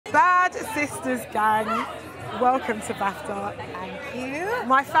Bad Sisters gang, welcome to BAFTA. Thank you.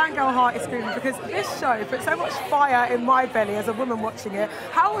 My fangirl heart is screaming because this show put so much fire in my belly as a woman watching it.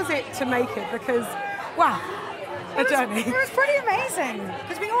 How was it to make it? Because, wow, a journey. It was pretty amazing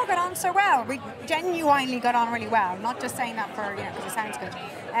because we all got on so well. We genuinely got on really well. Not just saying that for, because it sounds good.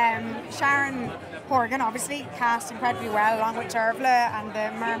 Sharon Horgan obviously cast incredibly well along with Dearbhla and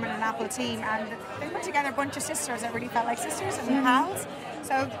the Merman and Apple team, and they put together a bunch of sisters that really felt like sisters and pals.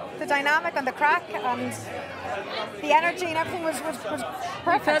 So the dynamic and the crack and the energy and everything was perfect.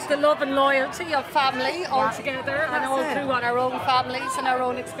 We felt the love and loyalty of family all together and all through on our own families and our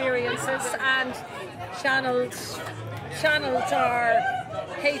own experiences, and channeled our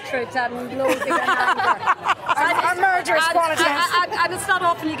hatred and loathing and anger. Our murderous qualities. And it's not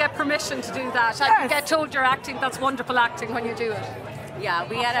often you get permission to do that. Yes. And you get told you're acting, that's wonderful acting when you do it. Yeah,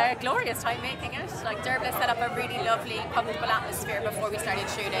 we had a glorious time making it. Like, Dearbhla set up a really lovely, comfortable atmosphere before we started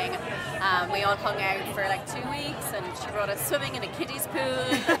shooting. We all hung out for like 2 weeks, and she brought us swimming in a kiddie's pool.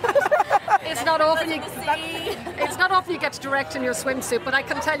 It's not often you get to direct in your swimsuit, but I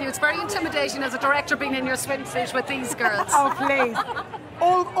can tell you it's very intimidating as a director being in your swimsuit with these girls. Oh, please.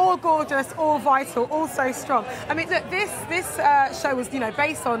 All gorgeous, all vital, all so strong. I mean, look, this show was,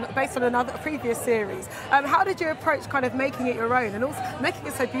 based on a previous series. How did you approach kind of making it your own and also making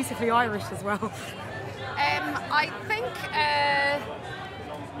it so beautifully Irish as well? I think,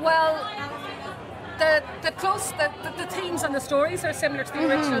 the themes and the stories are similar to the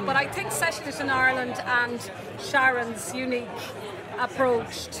original, but I think setting it in Ireland and Sharon's unique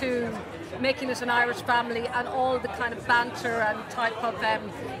approach to making it an Irish family and all the kind of banter and type of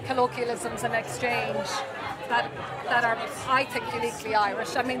colloquialisms and exchange that are, I think, uniquely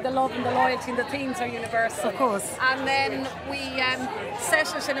Irish. I mean, the love and the loyalty and the themes are universal. Of course. And then we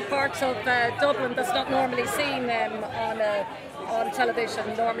set it in a part of Dublin that's not normally seen on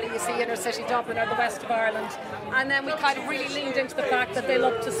television. Normally you see inner city Dublin or the west of Ireland. And then we kind of really leaned into the fact that they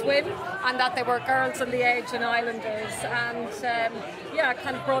loved to swim and that they were girls on the edge and islanders, and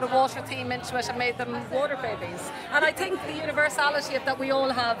kind of brought a water theme into it and made them water babies. And I think the universality of that we all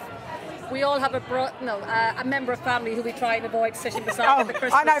have a member of family who we try and avoid sitting beside at the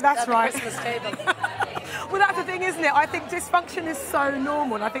Christmas table. Well, that's the thing, isn't it? I think dysfunction is so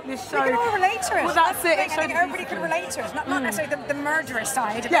normal, and I think this show... We can all relate to it. Well, that's it. I think everybody can relate to it. Not necessarily the murderous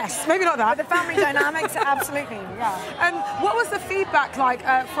side. Yes, maybe not that. But the family dynamics, absolutely, yeah. And what was the feedback like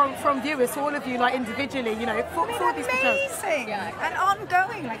from viewers, all of you, like individually, for these shows? Amazing and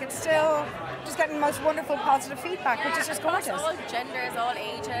ongoing. Like, it's still just getting the most wonderful, positive feedback, which is just gorgeous. All genders, all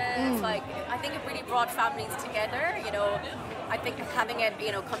ages. Like, I think it really brought families together. I think having it,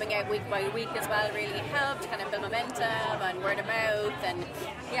 coming out week by week as well really helped kind of build momentum and word of mouth, and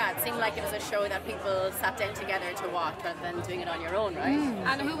it seemed like it was a show that people sat down together to watch rather than doing it on your own, right?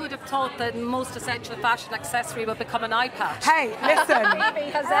 And who would have thought that the most essential fashion accessory would become an eye patch? Hey, listen.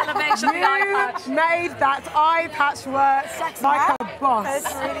 Baby has elevated the eye patch. You made that eye patch work like a boss.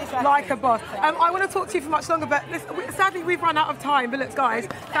 It's really sexy. Like a boss. I want to talk to you for much longer, but sadly we've run out of time. But look, guys,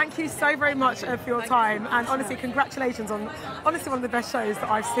 thank you so very much for your time, and honestly, congratulations on honestly one of the best shows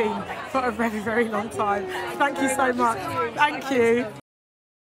that I've seen for a very, very long time. Thank you so much. Thank you.